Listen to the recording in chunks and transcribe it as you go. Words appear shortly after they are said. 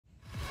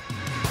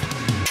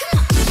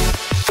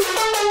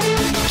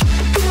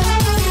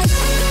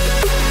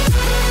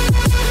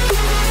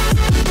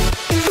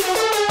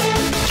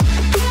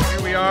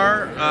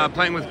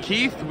playing with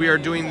Keith. We are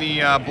doing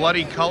the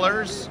Bloody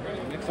Colors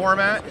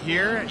format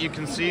here. You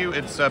can see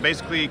it's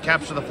basically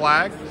capture the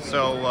flag.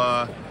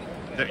 So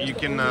that you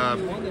can,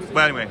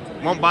 but anyway,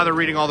 won't bother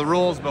reading all the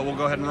rules, but we'll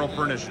go ahead and roll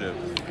for initiative.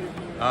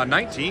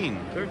 19.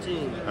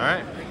 13. All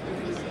right.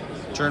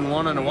 Turn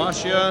 1 on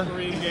Awashia.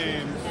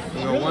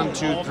 We'll go 1,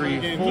 2,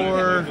 3,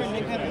 4.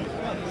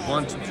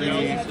 1, 2,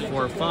 3,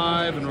 4,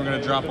 5, and we're going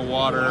to drop a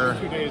water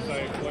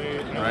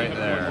right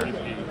there.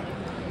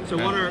 So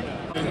okay. Water.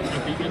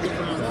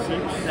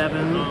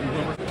 7.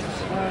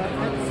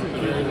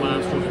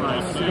 1, 2,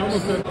 5, 6. 1,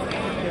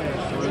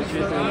 2, 3,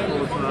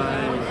 4,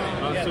 5.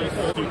 So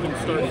you can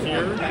start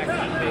here, and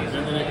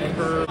then it can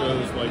curve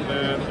goes like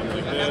that, and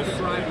like this,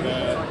 like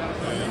that,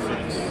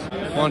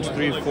 and 1, 2,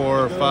 3,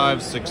 4,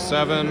 5, 6,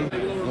 7.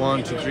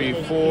 1, 2, 3,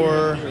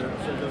 4,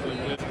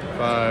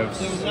 5,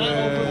 6.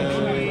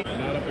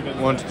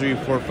 1, 2, 3,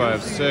 4,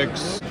 5,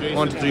 6.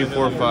 1, 2, 3,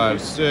 4,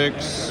 5,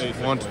 6.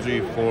 1, 2, 3,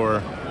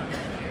 4,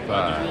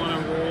 5.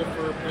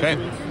 Okay.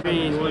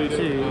 1,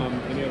 2.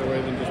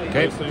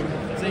 Okay.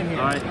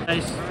 All right.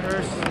 Dice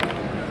first.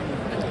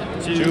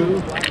 2.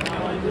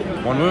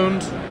 1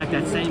 wound. Like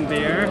that same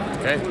bear.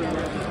 Okay.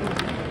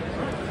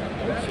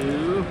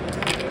 2.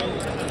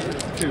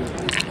 2.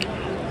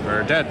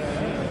 We're dead.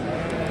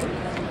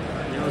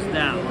 Nails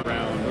down.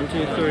 1,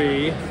 2,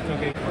 3.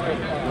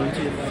 1,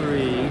 2,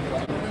 3.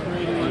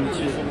 1,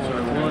 2.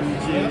 Sorry. 1,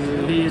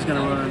 2. He's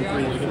gonna run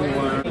 3,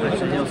 4.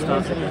 Actually, he'll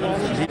stop.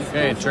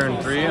 Okay, turn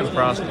 3 and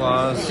Frost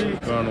Claws.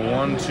 Going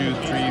 1, 2,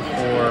 3,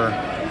 4,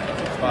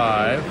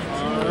 5.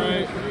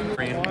 Alright.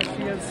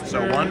 So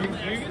 1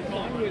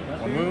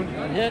 wound.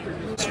 1 hit.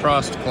 It's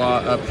Frost Claw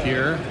up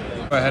here.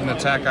 Go ahead and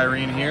attack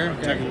Irene here.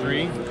 Attack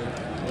 3.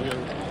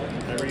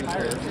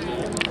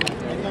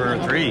 For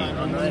 3.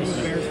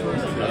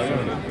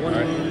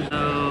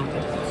 So,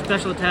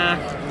 special attack.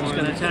 Just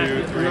gonna attack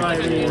your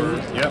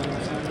Irene. Yep.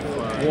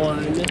 1.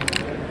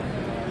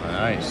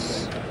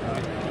 Nice.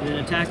 And then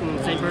attacking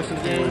the same person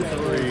again. So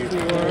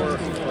 4,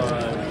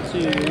 5, 2.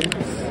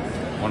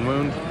 1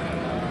 wound.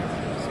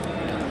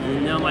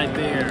 And now my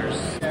bears.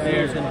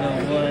 Bear's gonna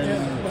go 1,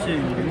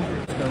 2.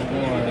 Let's go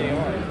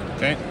 1.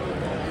 Okay.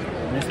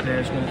 And this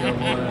bear's gonna go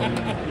 1,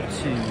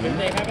 2.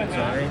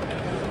 Sorry.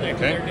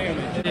 Okay.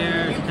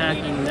 Bear's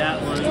attacking that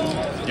one.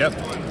 Yep.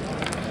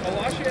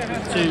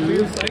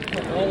 2.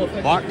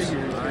 Blocked.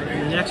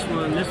 And the next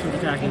one, this one's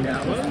attacking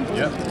that one.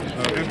 Yep.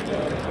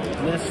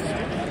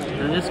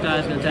 And this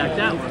guy's gonna attack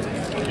that one.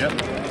 Yep.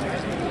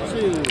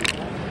 2.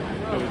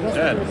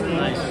 Dead.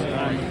 Nice.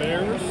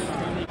 Bears.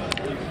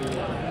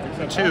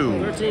 2.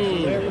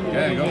 13.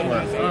 Yeah, go for it.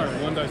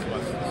 Alright. 1 dice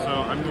less. So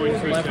I'm going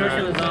to My attack. first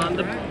one is on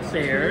the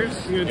bears.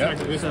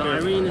 Yep. So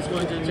Irene is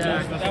going to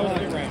attack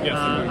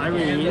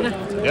Irene.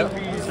 Yep.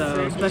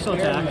 So special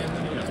attack.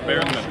 Yes, bear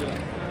in the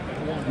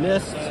middle.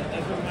 Missed.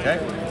 Okay.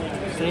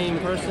 Same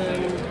person.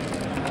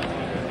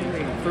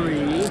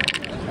 3.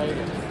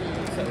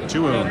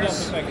 2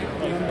 wounds.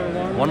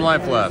 1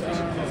 life left.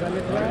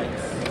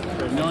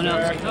 No one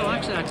else. Oh,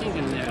 actually, I can't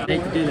get in there. I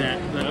hate to do that,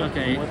 but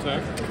okay.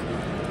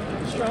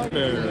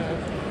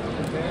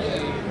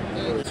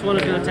 This one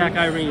is going to attack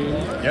Irene.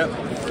 Yep.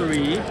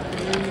 3.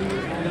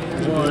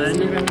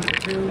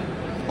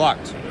 1.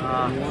 Blocked.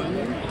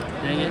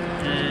 Dang it.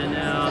 And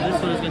now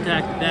this one is going to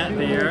attack that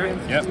bear.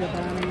 Yep.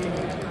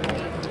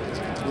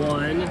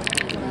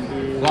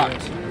 1.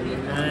 Blocked.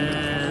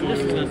 And this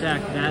is going to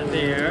attack that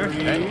bear.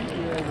 Okay.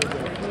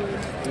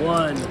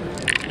 1.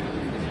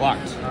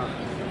 Blocked.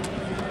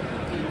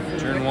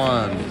 Turn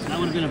 1. That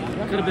would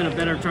have could have been a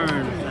better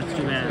turn. That's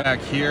too bad.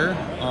 Back here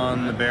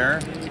on the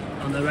bear.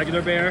 On the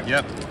regular bear.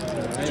 Yep.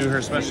 Do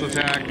her special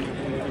attack.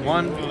 1.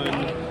 1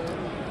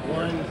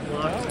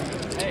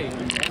 blocked. Same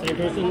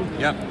person.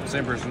 Yep.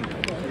 Same person.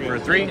 For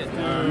 3.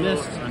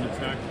 Missed.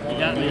 You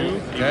got me.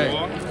 Okay.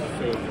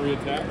 So 3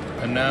 attack.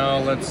 And now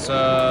let's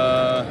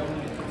go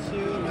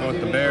with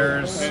the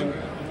bears.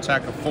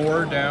 Attack a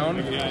 4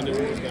 down.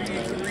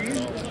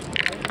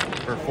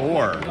 For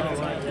 4.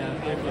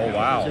 Oh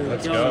wow.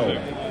 Let's go.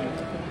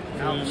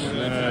 And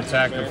then an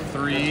attack of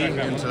 3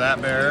 into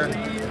that bear.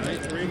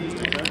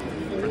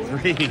 For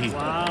 3.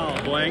 Wow.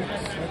 Blank.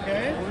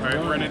 Okay. Alright,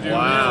 we're gonna do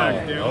Wow.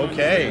 attack down.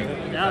 Okay.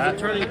 That was a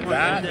turning point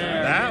right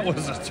there. That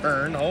was a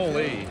turn.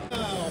 Holy.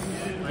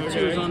 My 2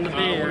 is on the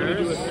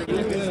bears.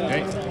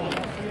 Okay.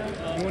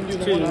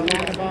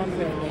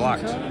 2.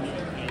 Blocked.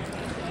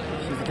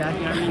 She's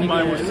attacking Irene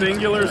My again.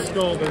 singular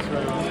skull this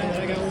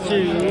round.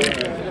 2.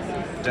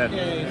 Dead.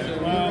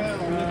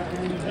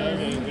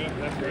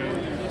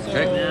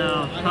 Okay.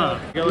 Now,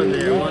 go in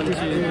there. 1, 2,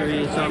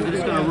 3. So I'm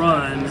just gonna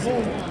run.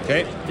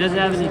 Okay. Doesn't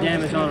have any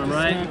damage on him,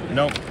 right?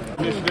 Nope.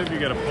 Initiative, you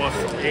get a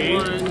 +8.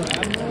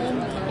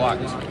 1.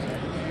 Blocked.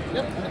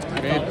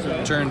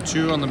 Okay. Turn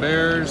 2 on the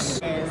bears.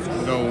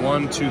 We'll go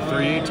 1, 2,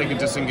 3. Take a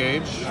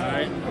disengage.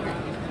 Alright.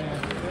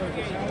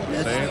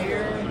 Save.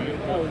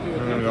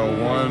 We're gonna go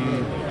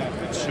 1,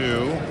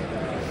 2.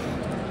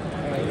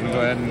 We're gonna go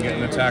ahead and get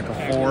an attack of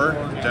 4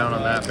 down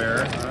on that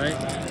bear. Alright.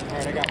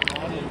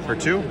 For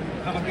 2?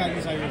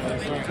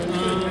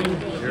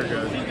 You're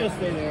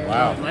good.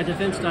 Wow. My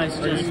defense dice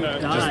just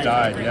died. Just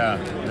died, yeah.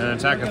 And then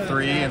attack of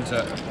 3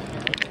 into...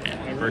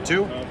 For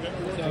 2?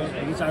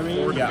 Against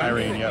Irene? Yeah,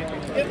 Irene, yep.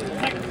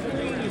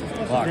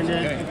 Blocked. And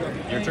then-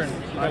 Okay, your turn.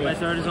 Alright, my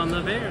third is on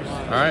the Bears.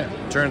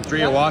 Alright, turn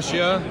 3,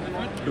 Awashia,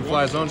 who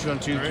flies on 2,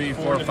 3,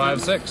 4,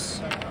 5,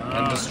 6.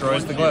 And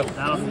destroys the glyph.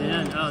 That was the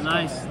end. Oh,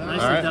 nice.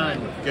 Nicely Alright.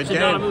 done. Good Should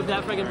not game. move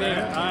that freaking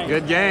bear. Alright.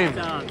 Good game. Good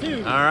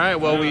job. Alright,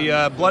 well, we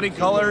bloody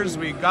colors,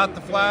 we got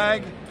the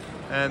flag,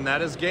 and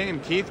that is game.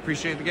 Keith,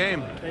 appreciate the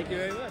game. Thank you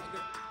very much.